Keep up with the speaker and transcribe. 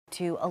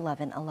to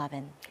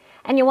 1111.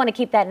 And you want to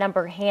keep that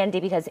number handy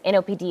because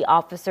NOPD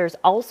officers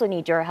also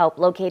need your help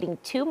locating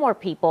 2 more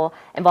people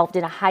involved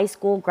in a high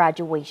school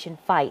graduation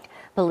fight.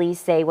 Police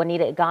say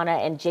Juanita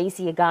Agana and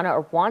JC Agana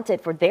are wanted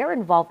for their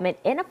involvement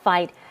in a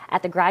fight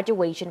at the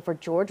graduation for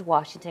George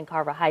Washington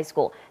Carver High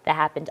School that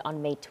happened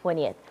on May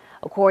 20th.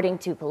 According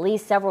to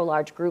police, several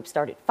large groups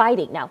started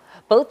fighting. Now,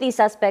 both these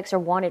suspects are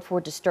wanted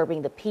for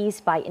disturbing the peace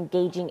by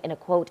engaging in a,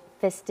 quote,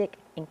 fistic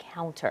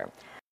encounter.